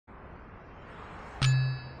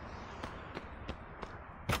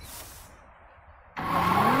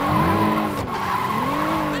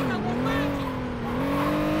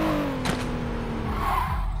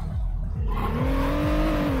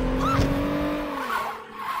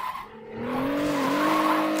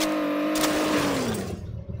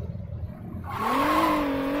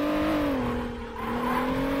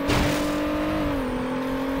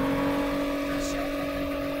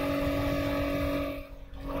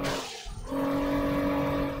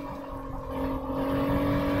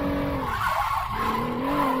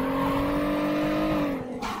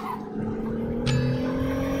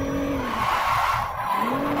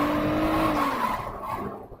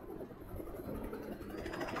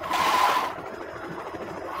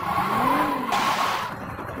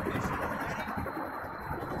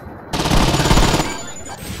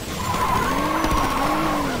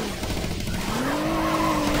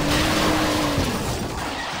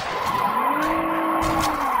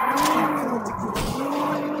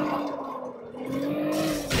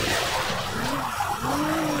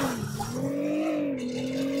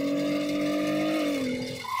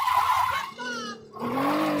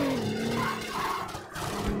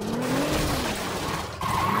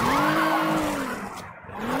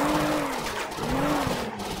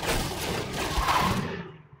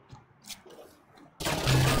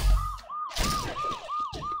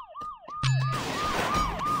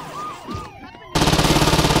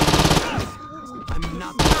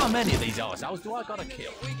How many of these arseholes do I gotta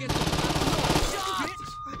kill?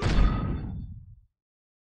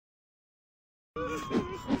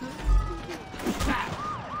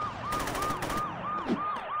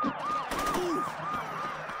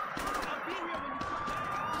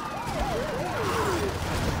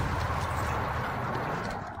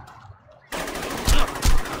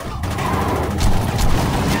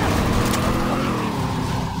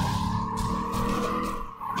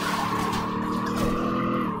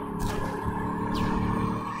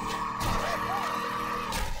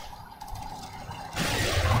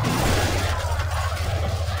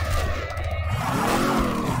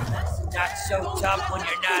 Not so tough when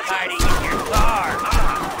you're not hiding in your car,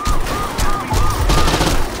 huh?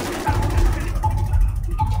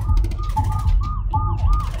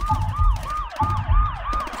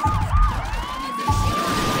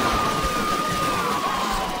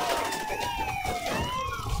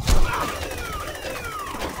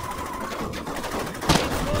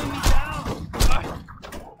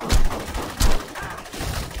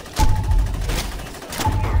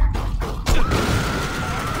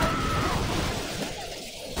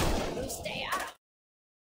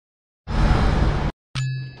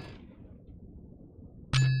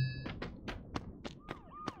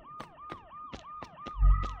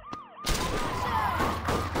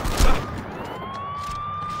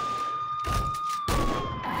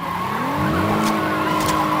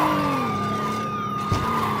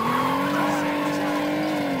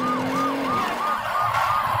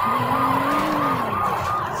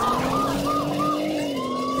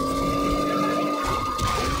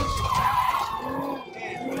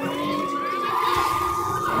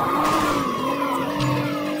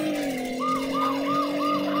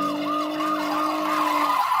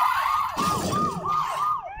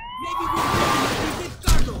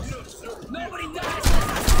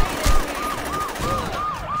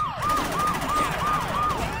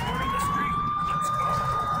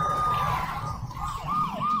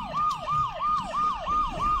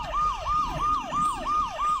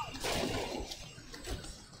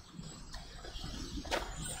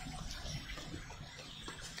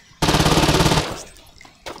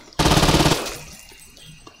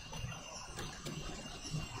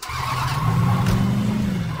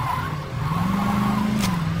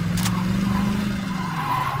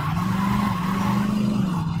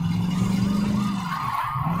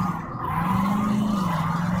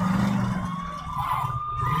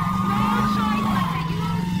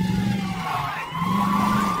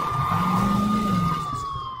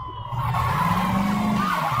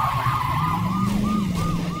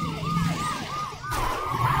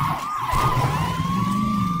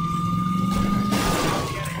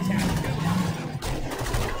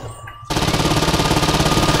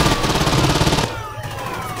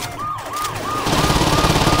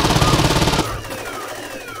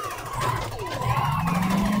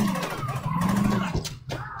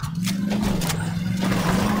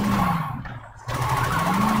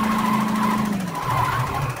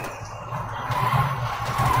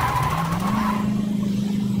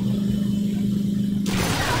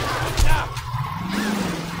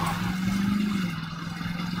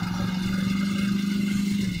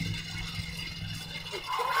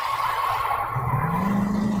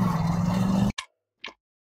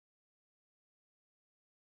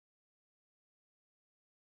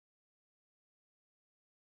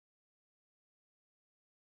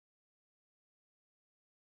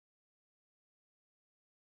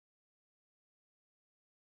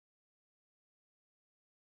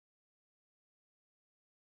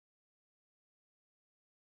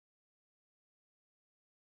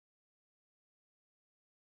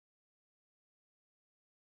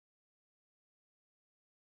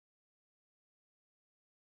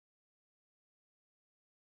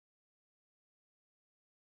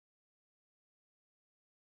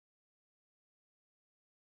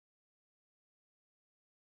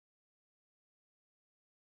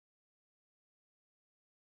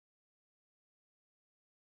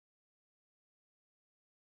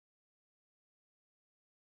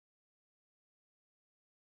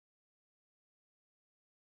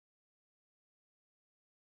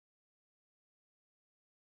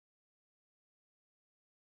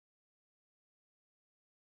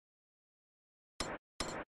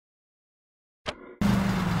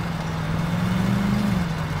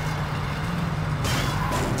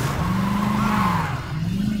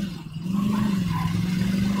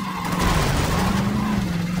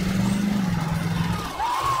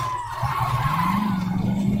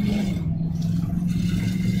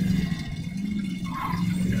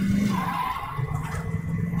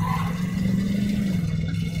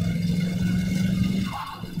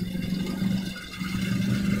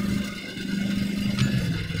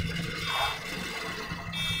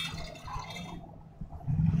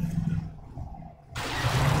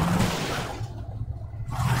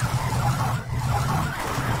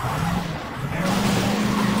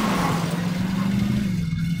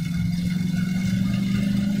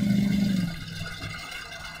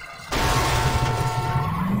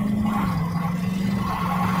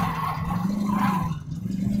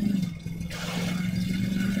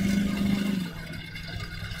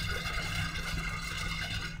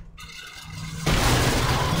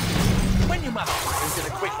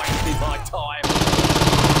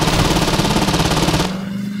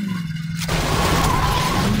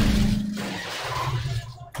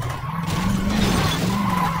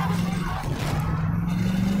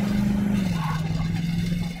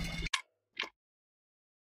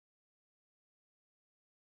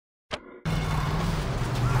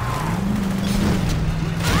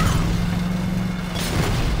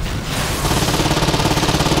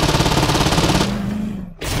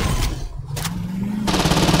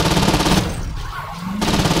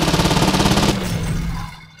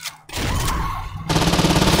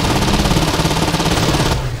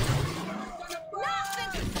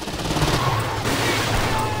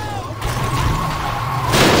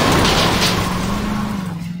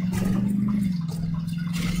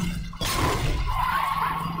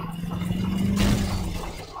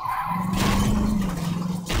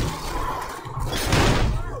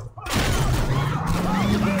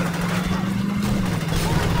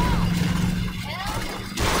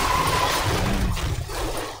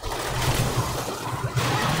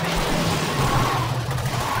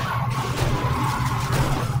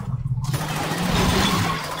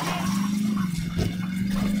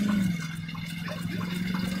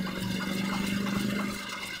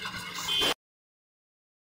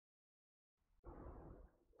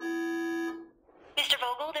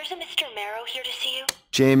 there's a Mr. Marrow here to see you.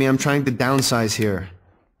 Jamie, I'm trying to downsize here.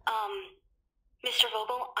 Mr.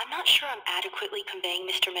 Vogel, I'm not sure I'm adequately conveying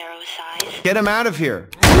Mr. Marrow's size. Get him out of here!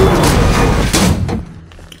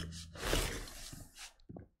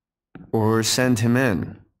 Or send him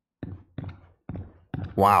in.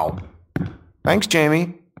 Wow. Thanks,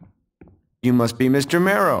 Jamie. You must be Mr.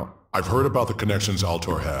 Marrow. I've heard about the connections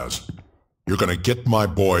Altor has. You're gonna get my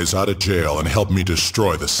boys out of jail and help me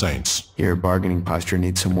destroy the Saints. Your bargaining posture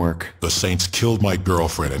needs some work. The Saints killed my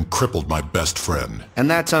girlfriend and crippled my best friend. And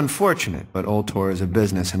that's unfortunate, but Ultor is a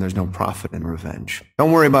business and there's no profit in revenge.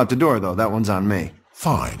 Don't worry about the door, though. That one's on me.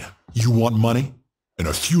 Fine. You want money? In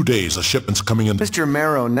a few days, a shipment's coming in. Mr.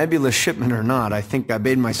 Marrow, nebulous shipment or not, I think I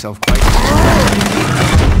made myself quite...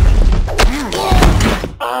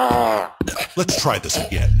 Let's try this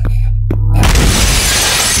again.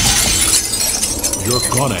 You're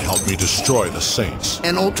gonna help me destroy the Saints.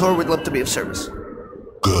 And Ultor would love to be of service.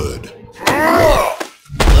 Good.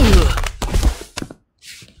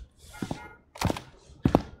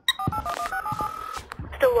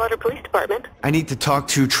 Stillwater Police Department. I need to talk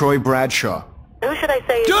to Troy Bradshaw. Who should I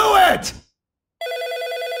say? Do it!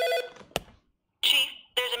 Chief,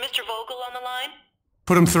 there's a Mr. Vogel on the line.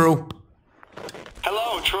 Put him through.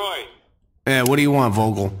 Hello, Troy. Yeah, what do you want,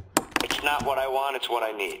 Vogel? It's not what I want, it's what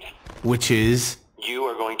I need. Which is? You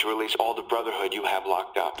are going to release all the Brotherhood you have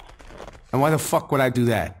locked up. And why the fuck would I do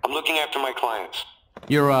that? I'm looking after my clients.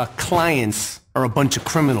 Your, clients are a bunch of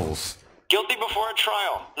criminals. Guilty before a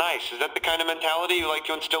trial. Nice. Is that the kind of mentality you like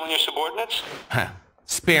to instill in your subordinates? Huh.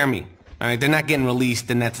 Spare me. Alright, they're not getting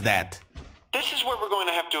released, and that's that. This is where we're going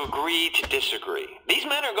to have to agree to disagree. These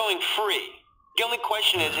men are going free. The only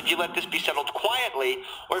question is if you let this be settled quietly,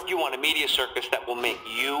 or if you want a media circus that will make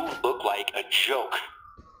you look like a joke.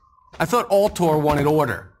 I thought Ultor wanted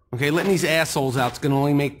order. Okay, letting these assholes out's gonna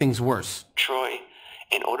only make things worse. Troy,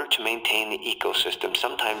 in order to maintain the ecosystem,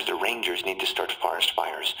 sometimes the rangers need to start forest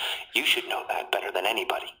fires. You should know that better than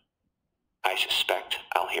anybody. I suspect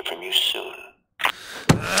I'll hear from you soon.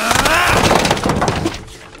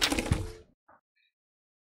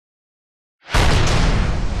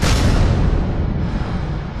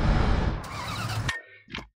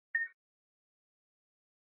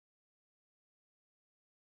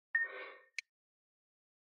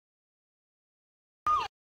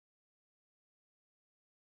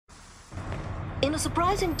 In a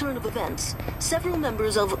surprising turn of events, several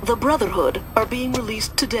members of the Brotherhood are being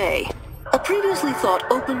released today. A previously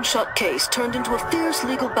thought open-shut case turned into a fierce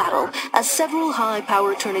legal battle as several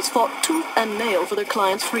high-power attorneys fought tooth and nail for their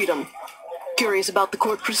clients' freedom. Curious about the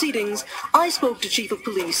court proceedings, I spoke to Chief of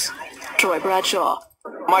Police, Troy Bradshaw.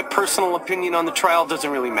 My personal opinion on the trial doesn't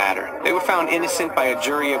really matter. They were found innocent by a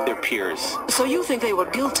jury of their peers. So you think they were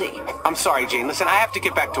guilty? I'm sorry, Jane. Listen, I have to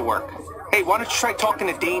get back to work. Hey, why don't you try talking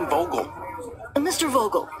to Dane Vogel? Mr.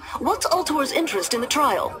 Vogel, what's Ultor's interest in the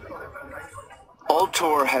trial?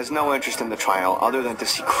 Ultor has no interest in the trial other than to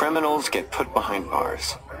see criminals get put behind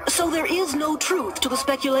bars. So there is no truth to the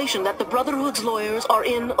speculation that the Brotherhood's lawyers are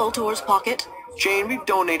in Ultor's pocket? Jane, we've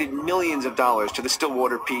donated millions of dollars to the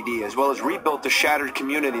Stillwater PD as well as rebuilt the shattered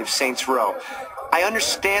community of Saints Row. I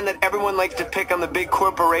understand that everyone likes to pick on the big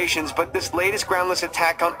corporations, but this latest groundless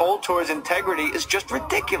attack on Ultor's integrity is just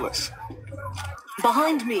ridiculous.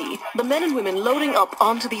 Behind me, the men and women loading up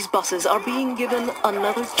onto these buses are being given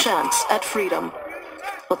another chance at freedom.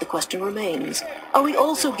 But the question remains, are we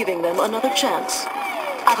also giving them another chance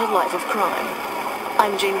at a life of crime?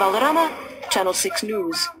 I'm Jane Valderrama, Channel 6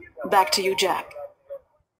 News. Back to you, Jack.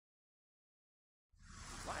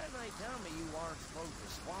 Why didn't they tell me you weren't supposed to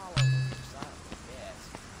swallow inside the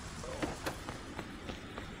desk?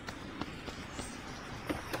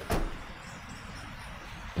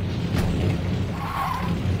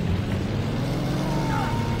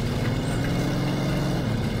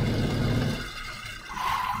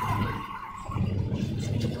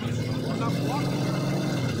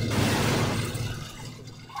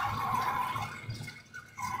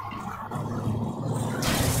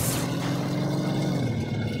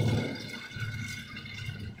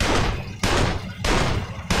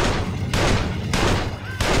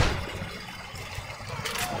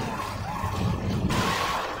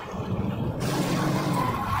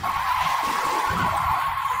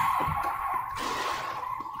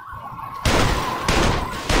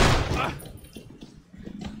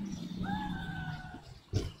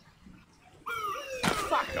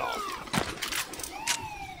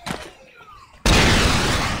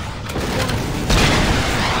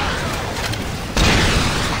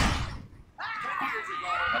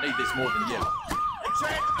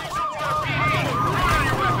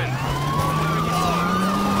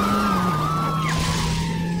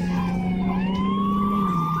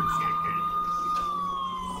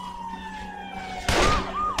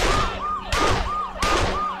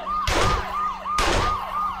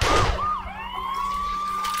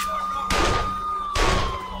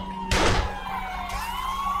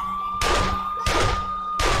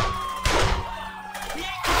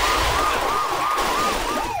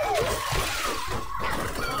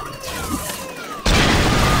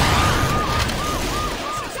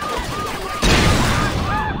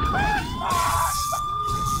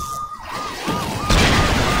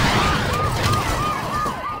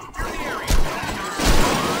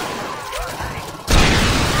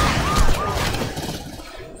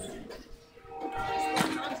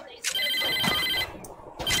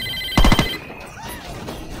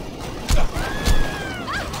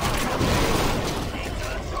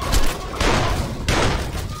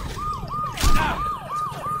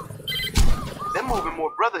 moving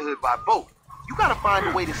more Brotherhood by boat. You gotta find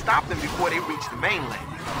a way to stop them before they reach the mainland.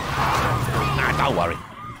 Nah, don't worry.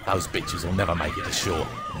 Those bitches will never make it to shore.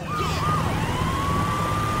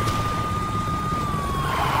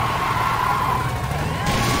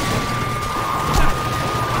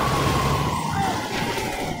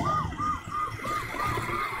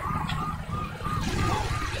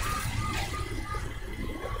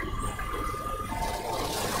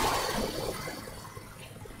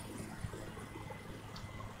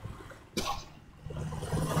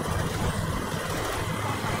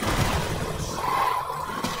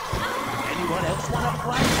 Anyone else want to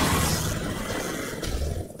play?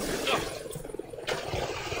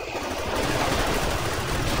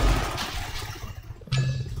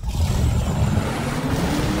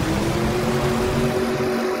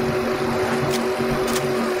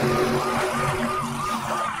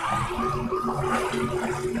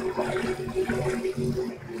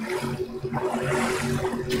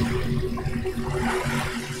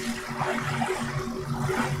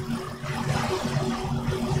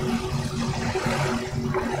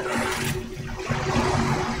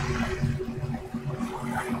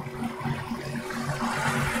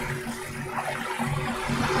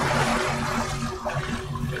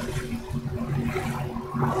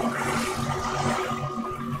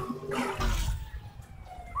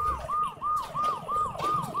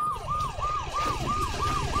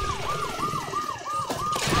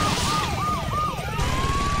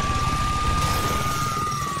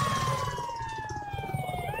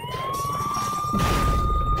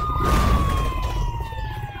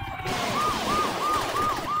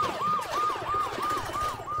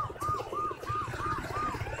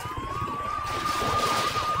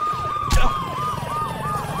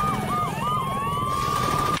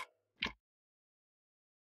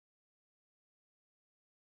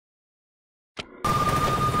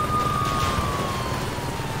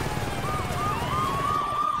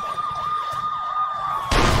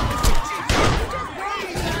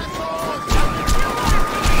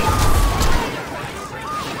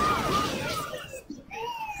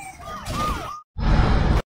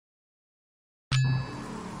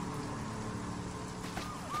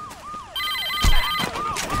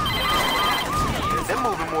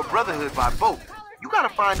 Brotherhood by boat. You gotta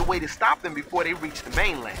find a way to stop them before they reach the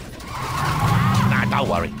mainland. Nah, don't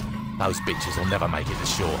worry. Those bitches will never make it to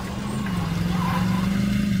shore.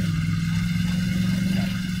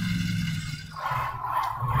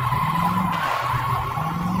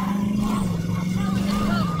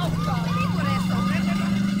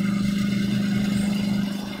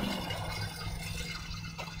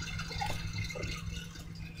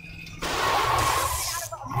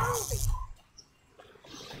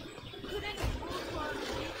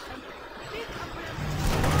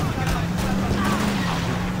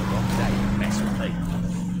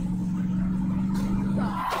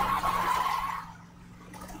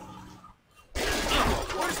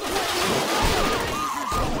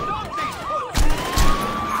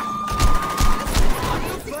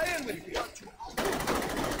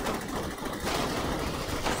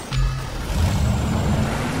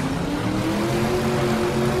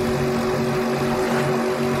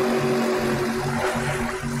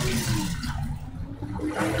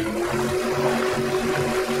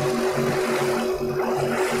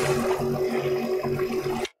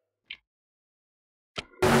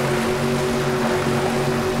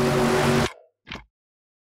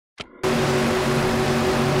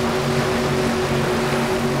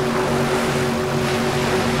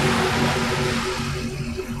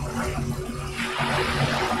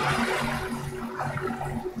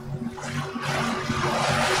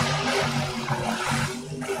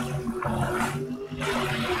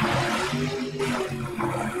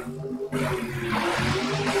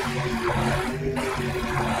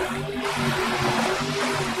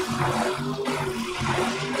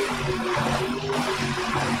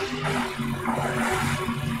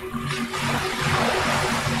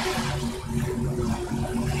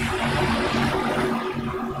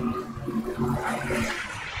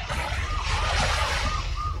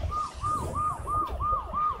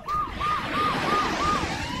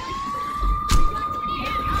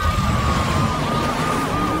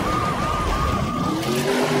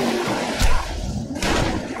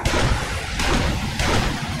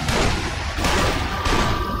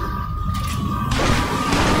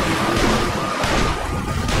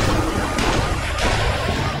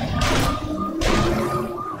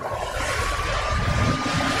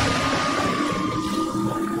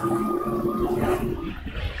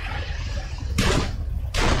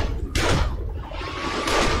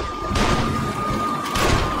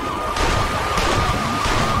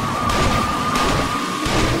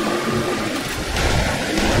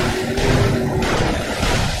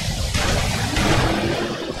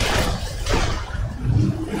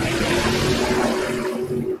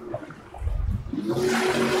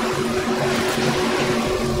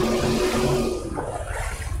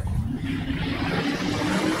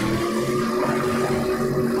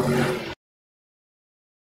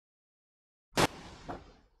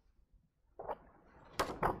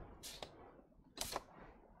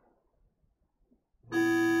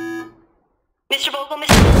 Mr. Vogel,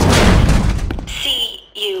 Mr. See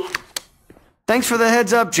you. Thanks for the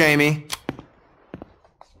heads up, Jamie.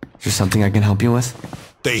 Is there something I can help you with?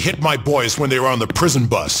 They hit my boys when they were on the prison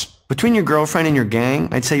bus. Between your girlfriend and your gang,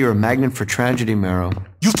 I'd say you're a magnet for tragedy, Marrow.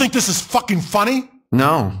 You think this is fucking funny?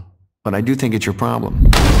 No, but I do think it's your problem.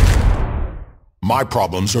 My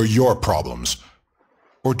problems are your problems.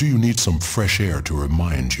 Or do you need some fresh air to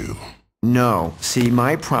remind you? No. See,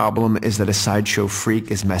 my problem is that a sideshow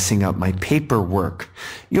freak is messing up my paperwork.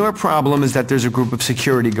 Your problem is that there's a group of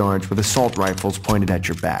security guards with assault rifles pointed at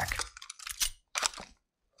your back.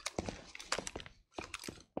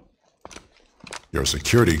 Your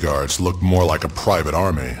security guards look more like a private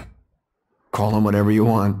army. Call them whatever you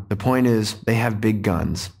want. The point is, they have big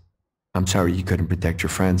guns. I'm sorry you couldn't protect your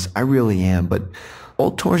friends. I really am, but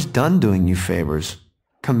Old Tor's done doing you favors.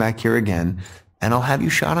 Come back here again, and I'll have you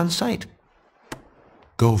shot on sight.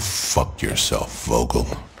 Go fuck yourself, Vogel.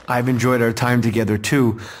 I've enjoyed our time together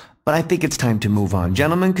too, but I think it's time to move on.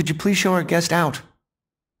 Gentlemen, could you please show our guest out?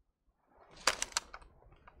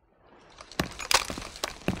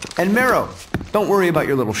 And Marrow, don't worry about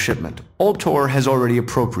your little shipment. Old Tor has already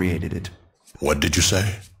appropriated it. What did you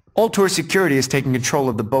say? Old Tor Security is taking control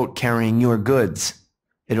of the boat carrying your goods.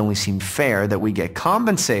 It only seemed fair that we get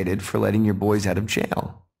compensated for letting your boys out of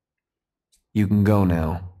jail. You can go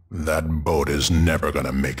now. That boat is never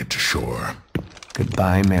gonna make it to shore.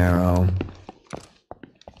 Goodbye, Marrow.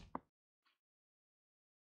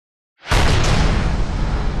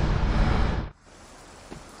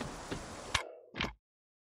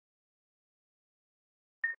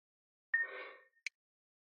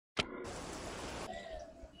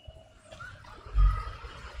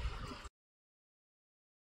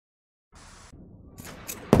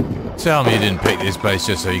 Tell me you didn't pick this place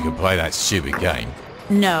just so you could play that stupid game.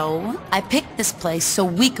 No, I picked this place so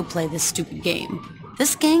we could play this stupid game.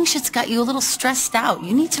 This gang shit's got you a little stressed out.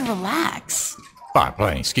 You need to relax. By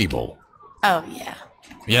playing skee ball. Oh, yeah.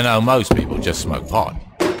 You know, most people just smoke pot.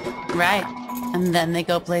 Right. And then they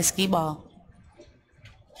go play skee ball.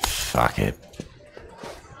 Fuck it.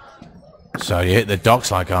 So you hit the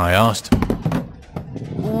docks like I asked?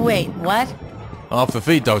 Wait, what? After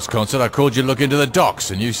Feed Dog's concert, I called you to look into the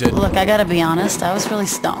docks, and you said... Look, I gotta be honest, I was really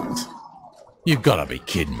stoned. You've gotta be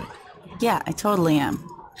kidding me. Yeah, I totally am.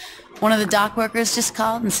 One of the dock workers just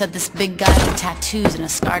called and said this big guy with tattoos and a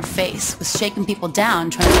scarred face was shaking people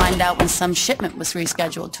down trying to find out when some shipment was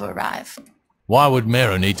rescheduled to arrive. Why would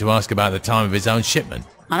Mero need to ask about the time of his own shipment?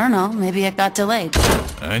 I don't know, maybe it got delayed.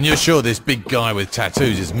 And you're sure this big guy with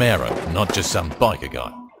tattoos is Mero, not just some biker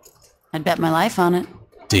guy? I'd bet my life on it.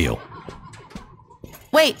 Deal.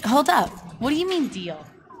 Wait, hold up. What do you mean, deal?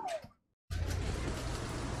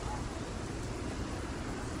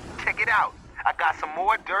 Check it out. I got some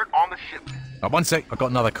more dirt on the shipment. One sec, I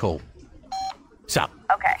got another call. So,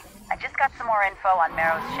 Okay, I just got some more info on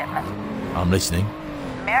Merrow's shipment. I'm listening.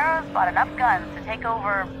 Merrow's bought enough guns to take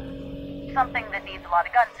over something that needs a lot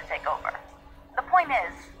of guns to take over. The point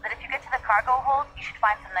is that if you get to the cargo hold, you should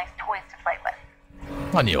find some nice toys to play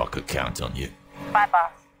with. I knew I could count on you. Bye,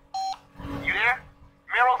 boss. You there?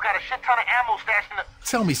 Merrow's got a shit ton of ammo stashed in the...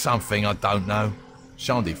 Tell me something I don't know.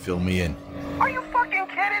 Shandy fill me in. Are you fucking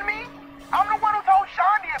kidding me? I'm the one who told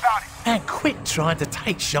Shandy about it. And quit trying to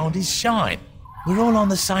take Shandy's shine. We're all on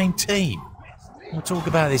the same team. We'll talk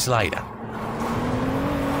about this later.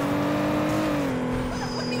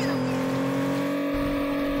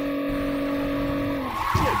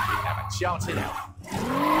 You didn't have a chance in hell.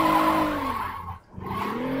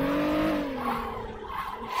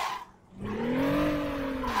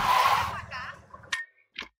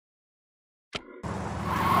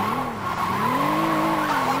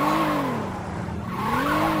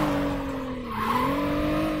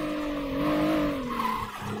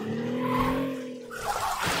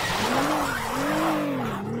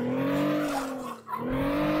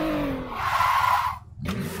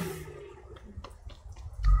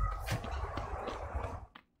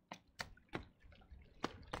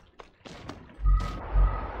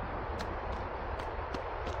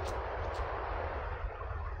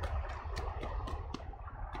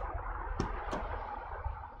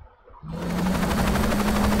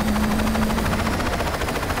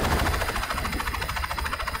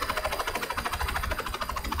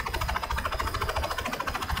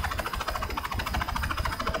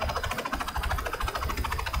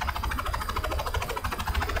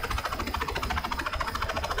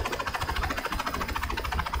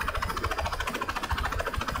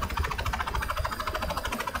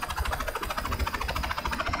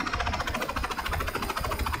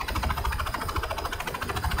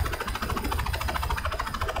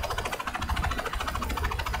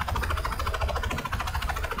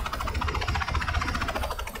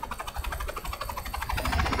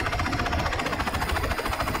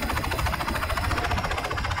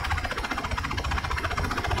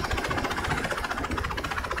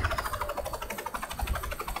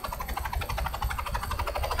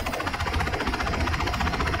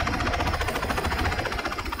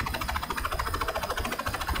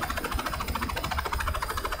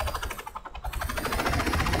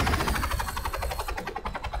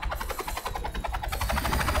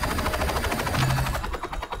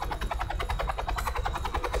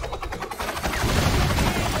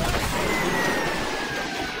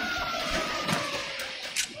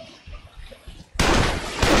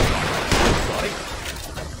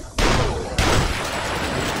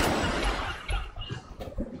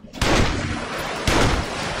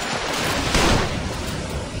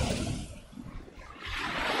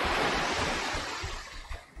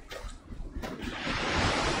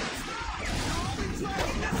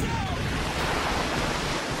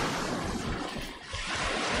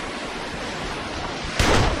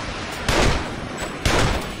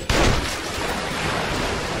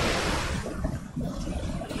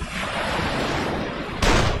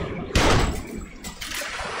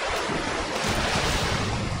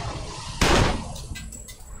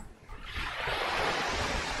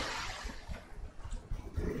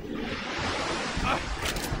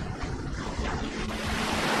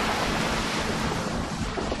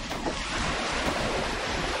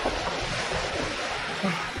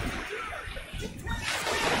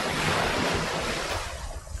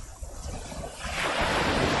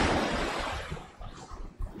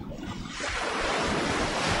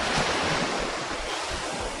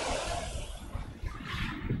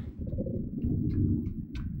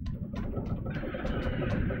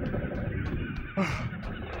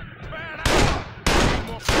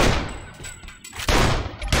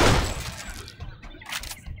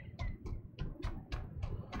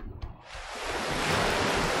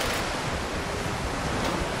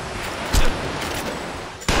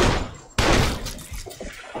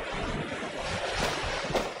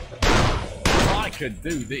 I could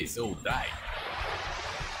do this all day.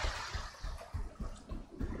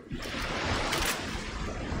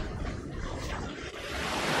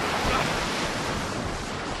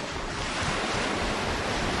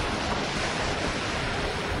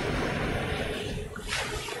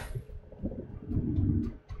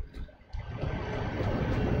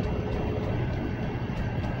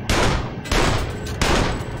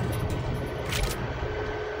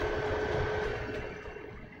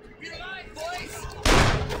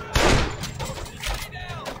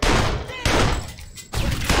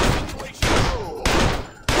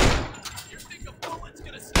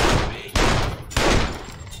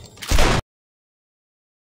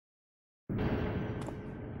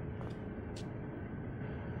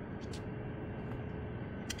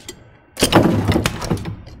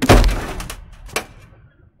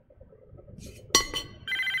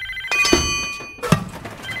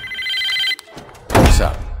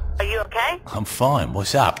 Are you okay? I'm fine.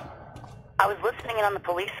 What's up? I was listening in on the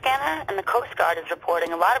police scanner, and the Coast Guard is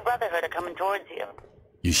reporting a lot of Brotherhood are coming towards you.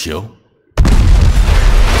 You sure?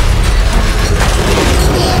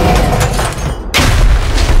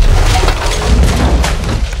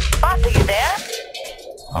 Boss, are you there?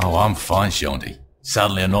 Oh, I'm fine, Shandy.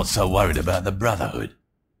 Suddenly I'm not so worried about the Brotherhood.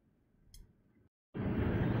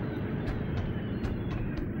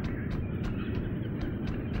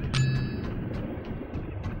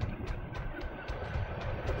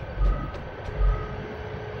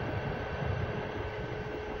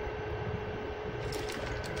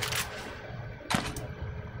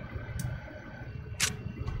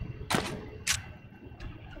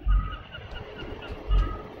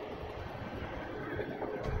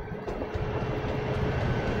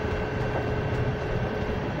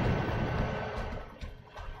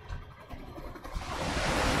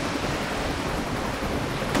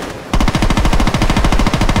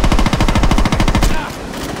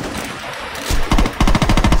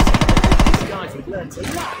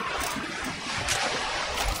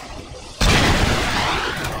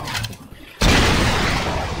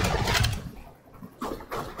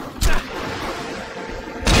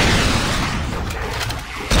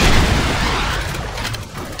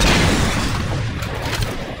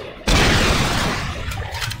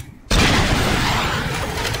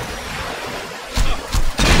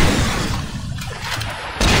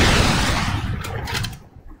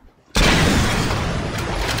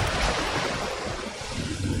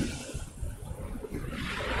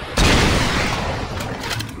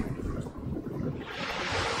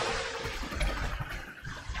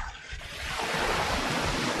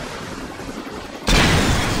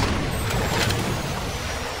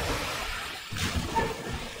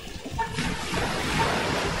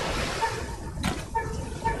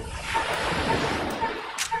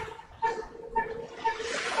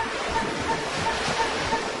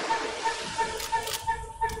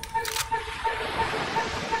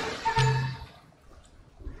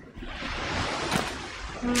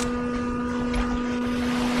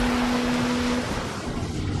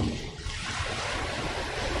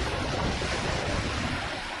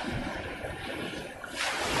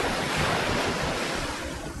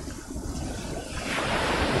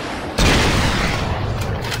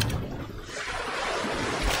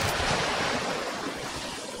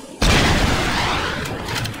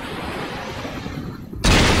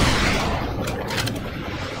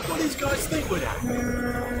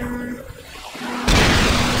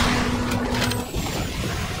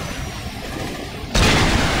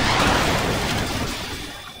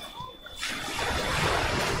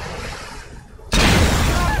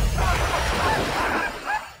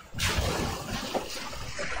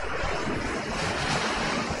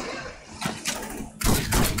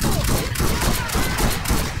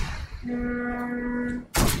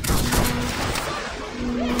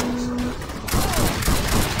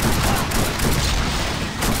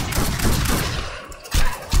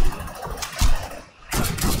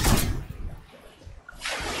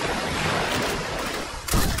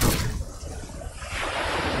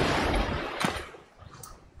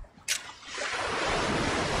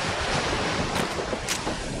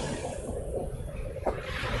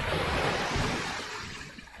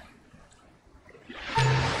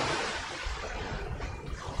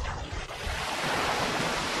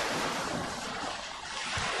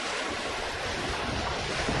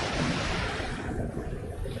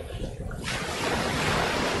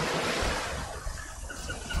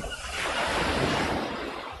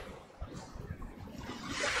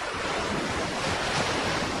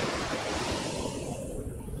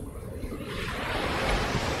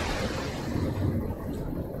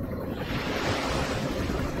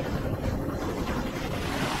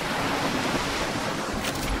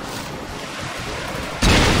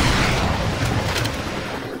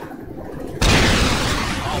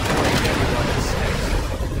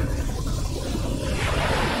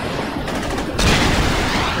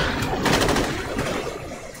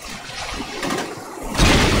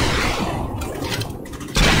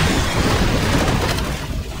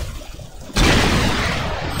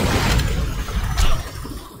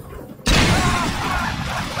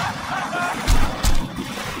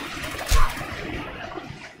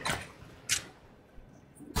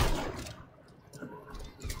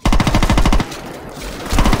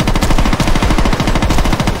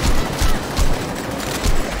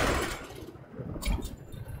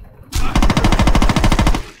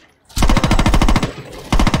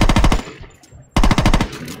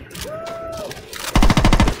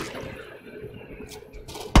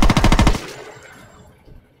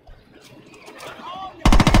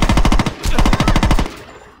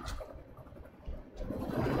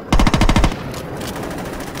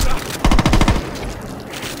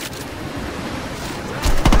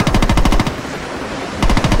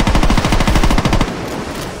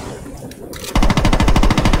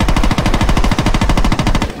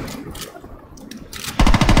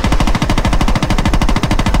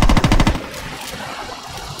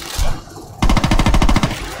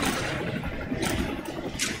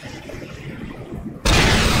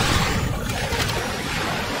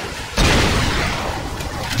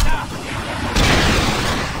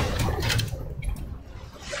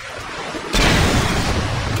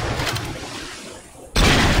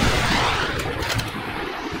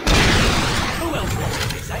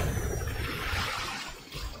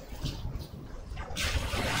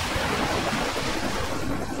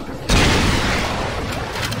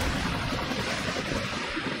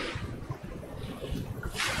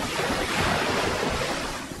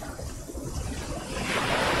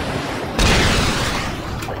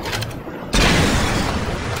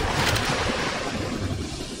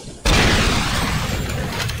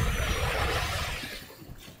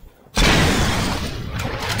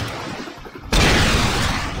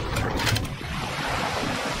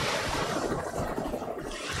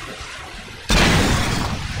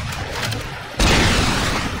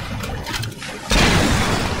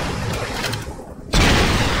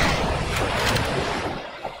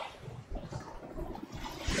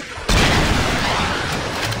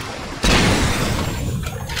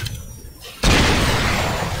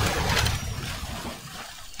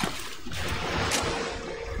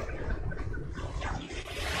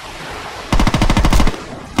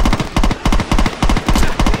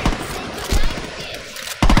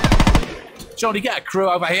 Johnny, get a crew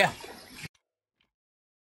over here.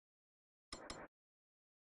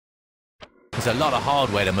 There's a lot of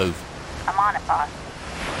hardware to move. I'm on it, boss.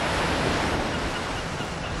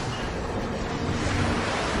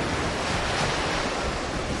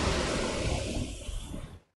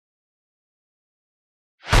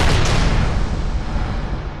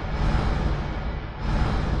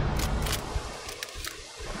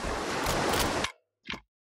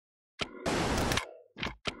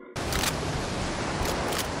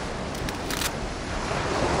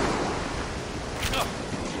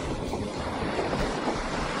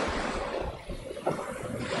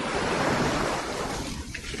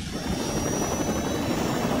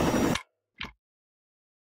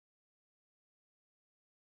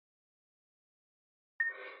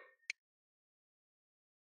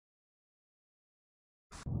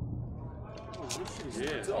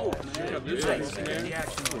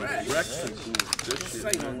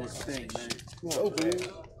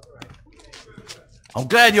 I'm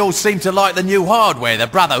glad you all seem to like the new hardware the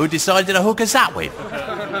Brotherhood decided to hook us up with.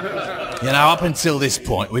 You know, up until this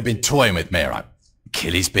point, we've been toying with Mero.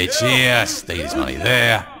 Kill his bitch here, steal his money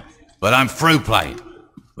there. But I'm through playing.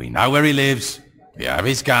 We know where he lives, we have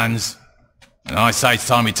his guns, and I say it's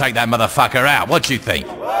time we take that motherfucker out. What do you think?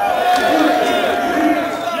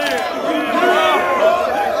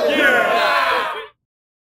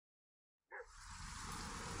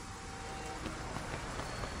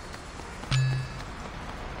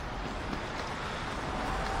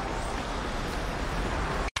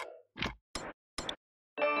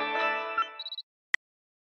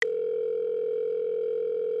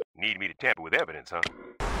 Need me to tamper with evidence, huh?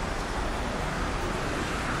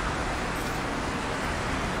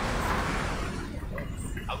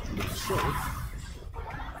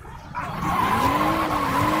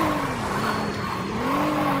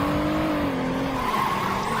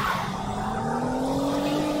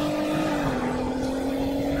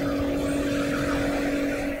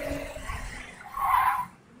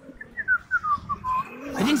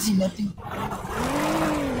 I didn't see nothing.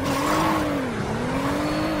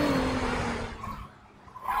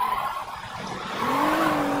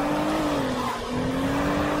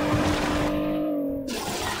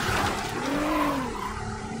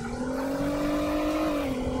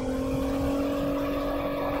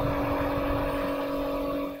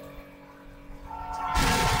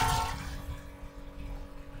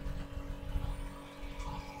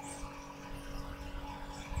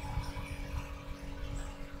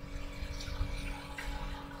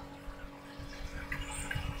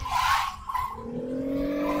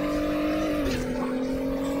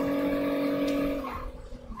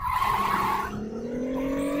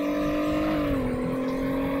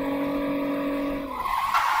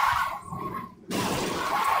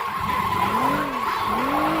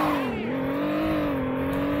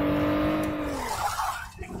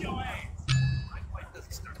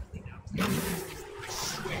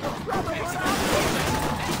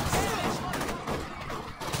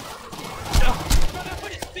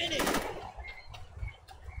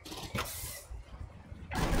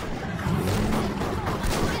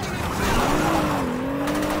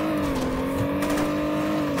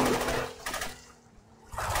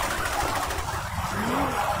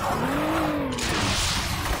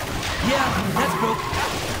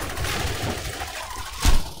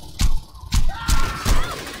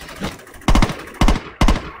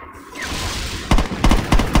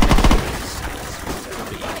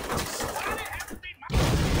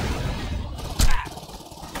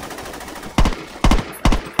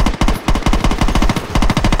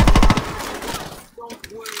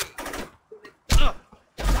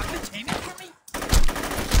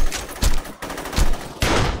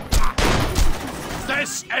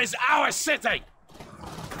 This is our city!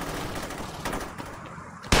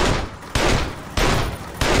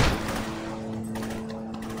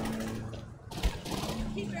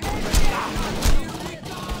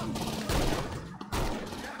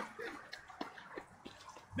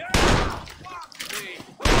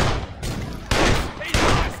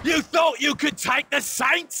 You thought you could take the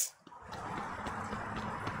Saints?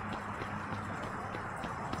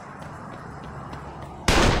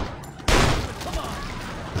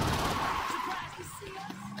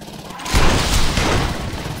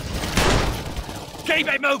 Keep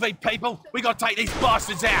it moving, people! We gotta take these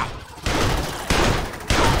bastards out!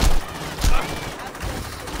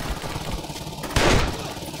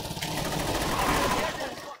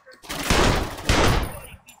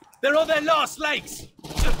 They're on their last legs!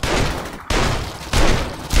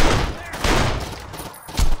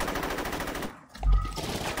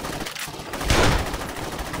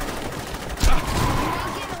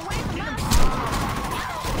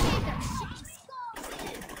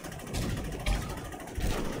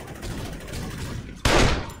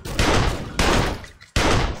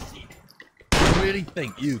 really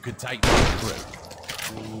think you could take my crew?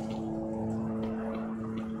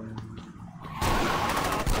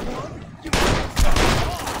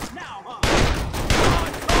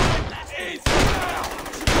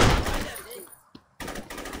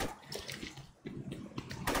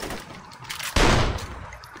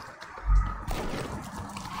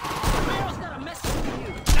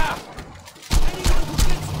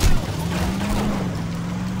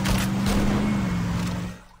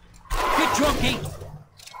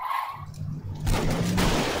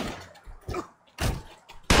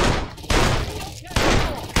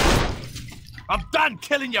 I'm done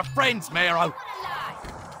killing your friends, Mero.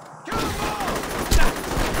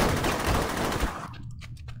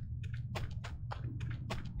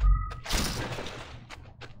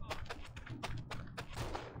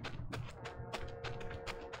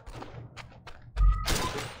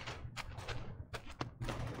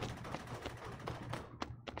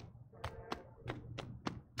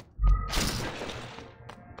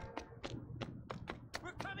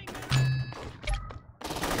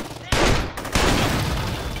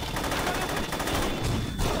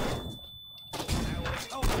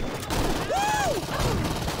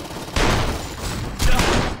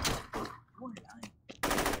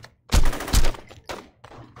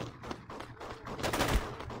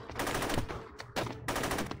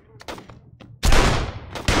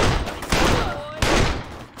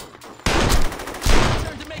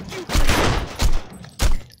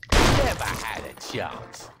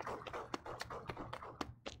 Chance.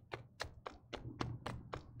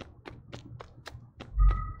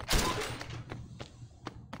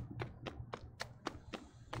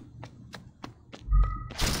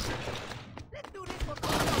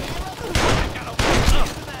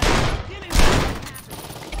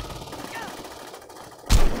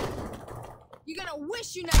 You're gonna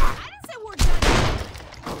wish you never. I didn't say we're done.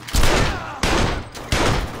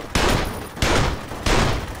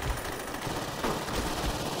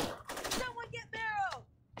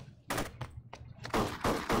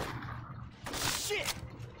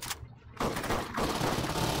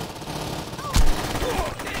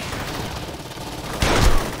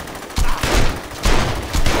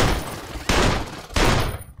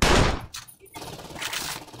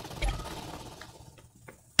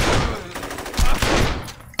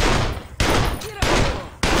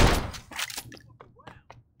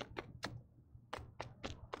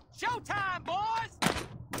 Showtime, boys!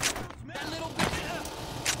 That little bitch.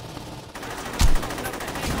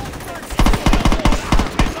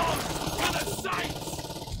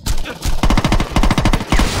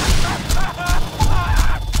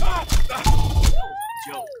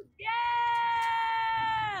 Joke.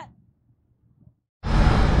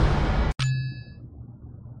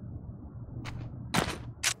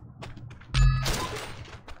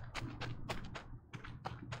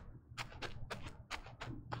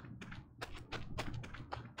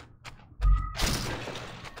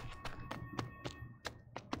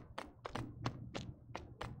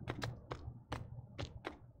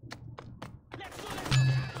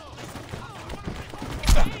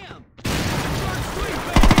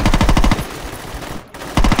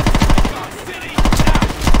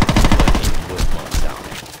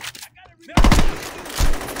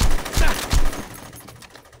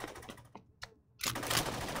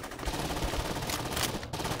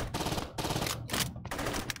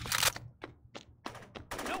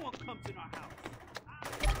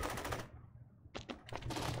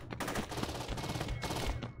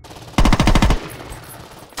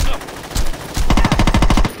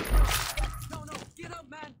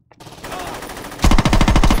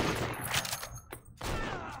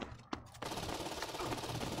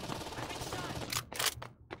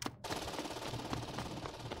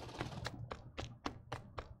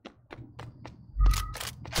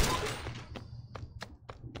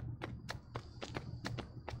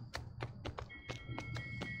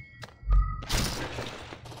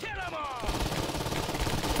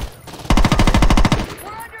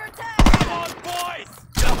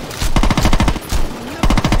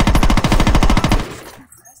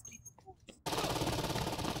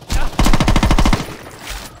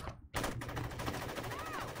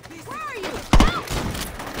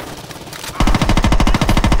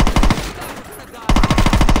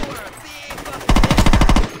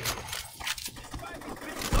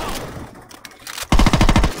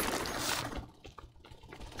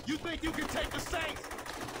 You think you can take the Saints?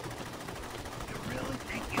 You really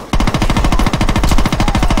think you can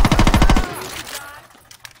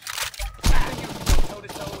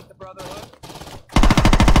toe-to-toe with the Brotherhood?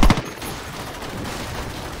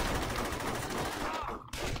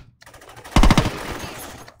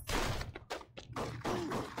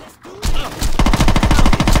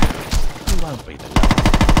 be the last.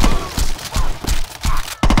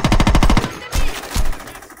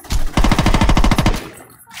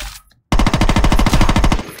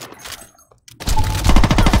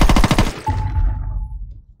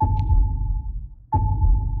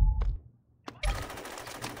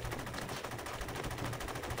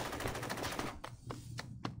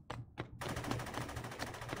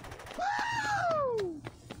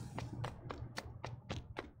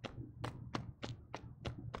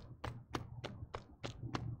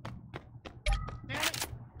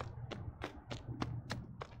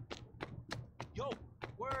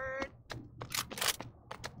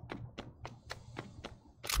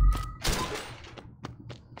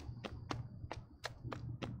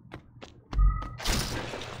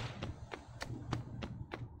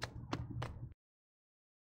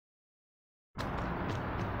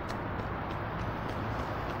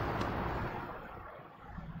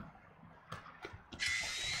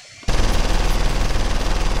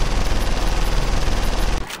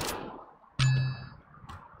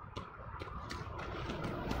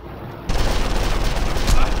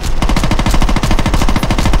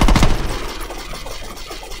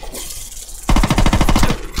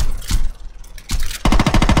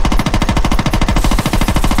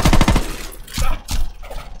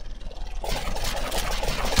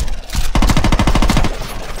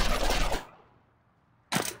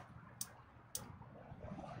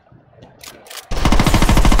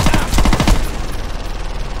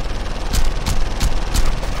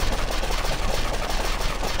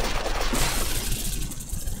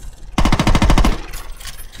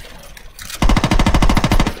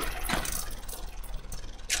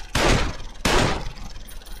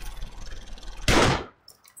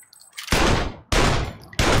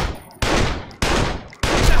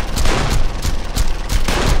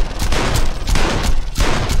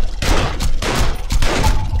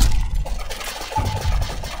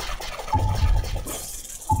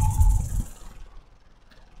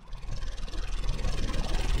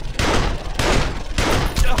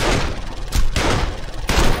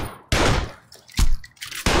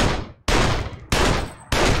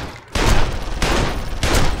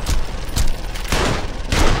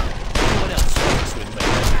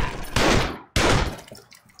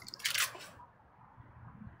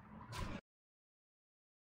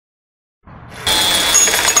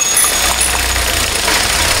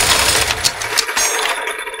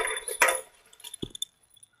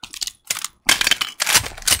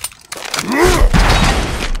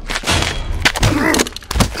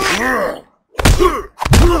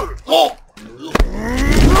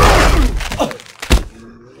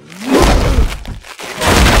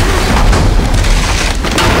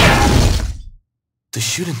 The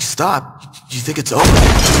shooting stopped. Do you think it's over?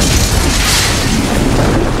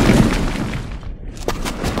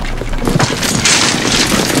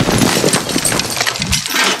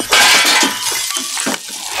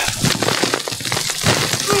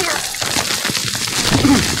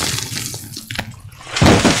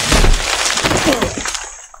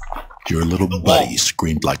 Your little buddy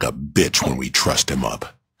screamed like a bitch when we trussed him up.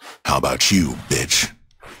 How about you, bitch?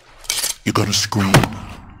 You gonna scream?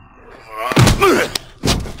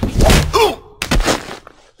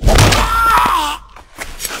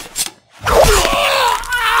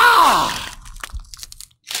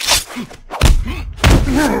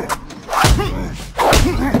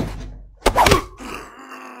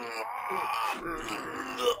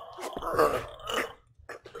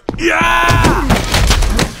 Yeah!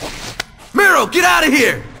 Miro, get out of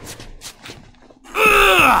here!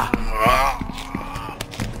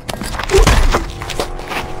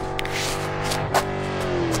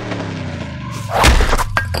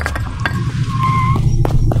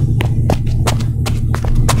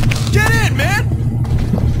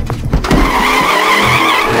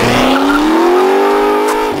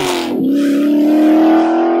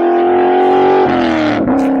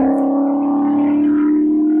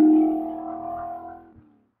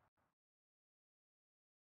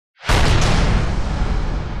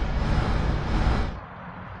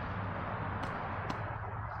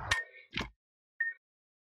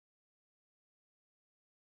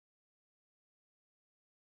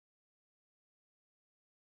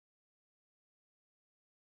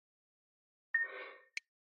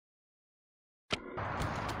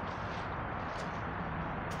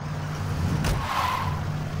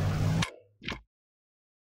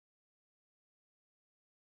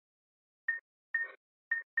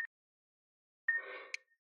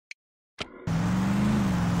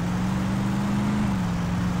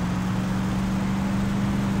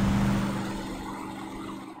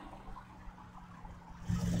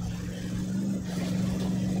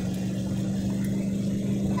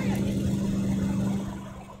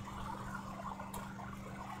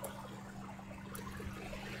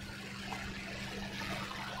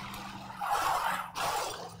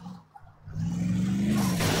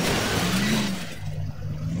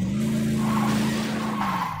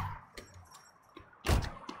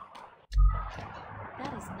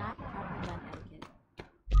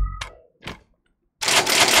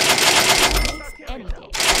 any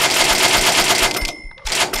day.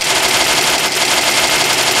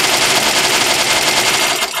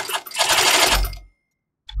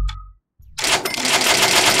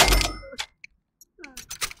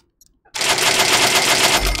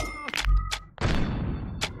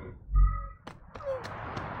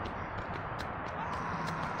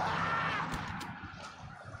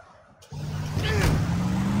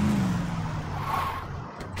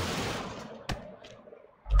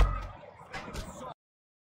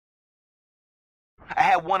 I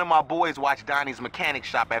had one of my boys watch Donnie's mechanic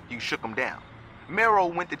shop after you shook him down. Mero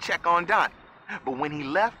went to check on Donnie, but when he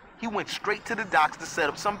left, he went straight to the docks to set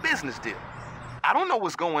up some business deal. I don't know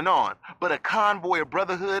what's going on, but a convoy of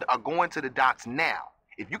Brotherhood are going to the docks now.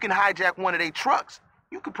 If you can hijack one of their trucks,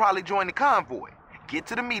 you could probably join the convoy, get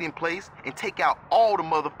to the meeting place, and take out all the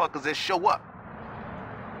motherfuckers that show up.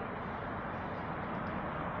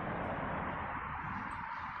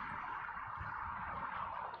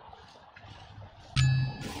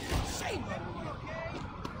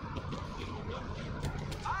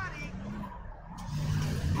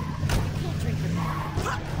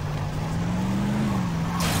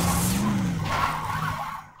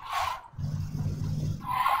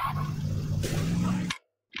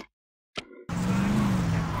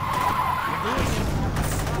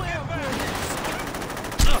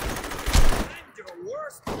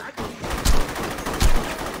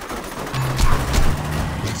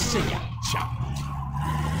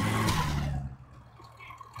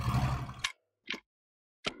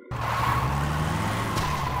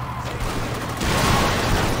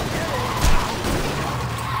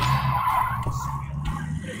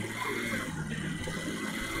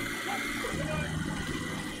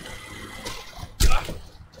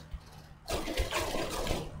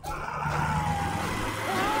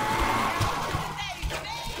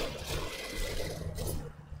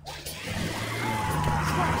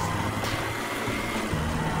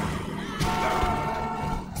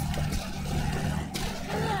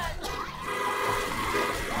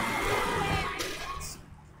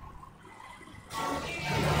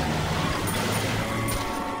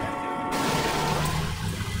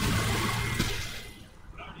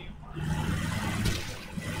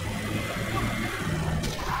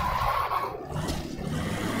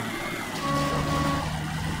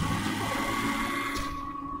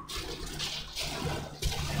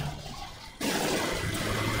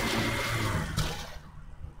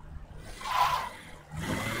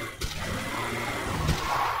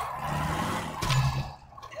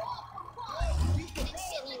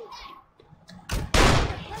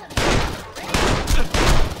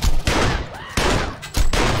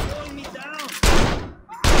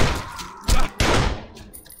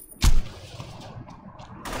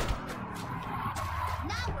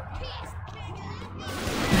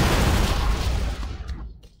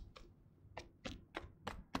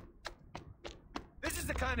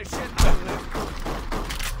 Kind of shit I live.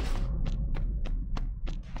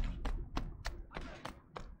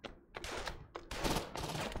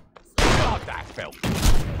 God, that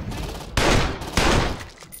felt.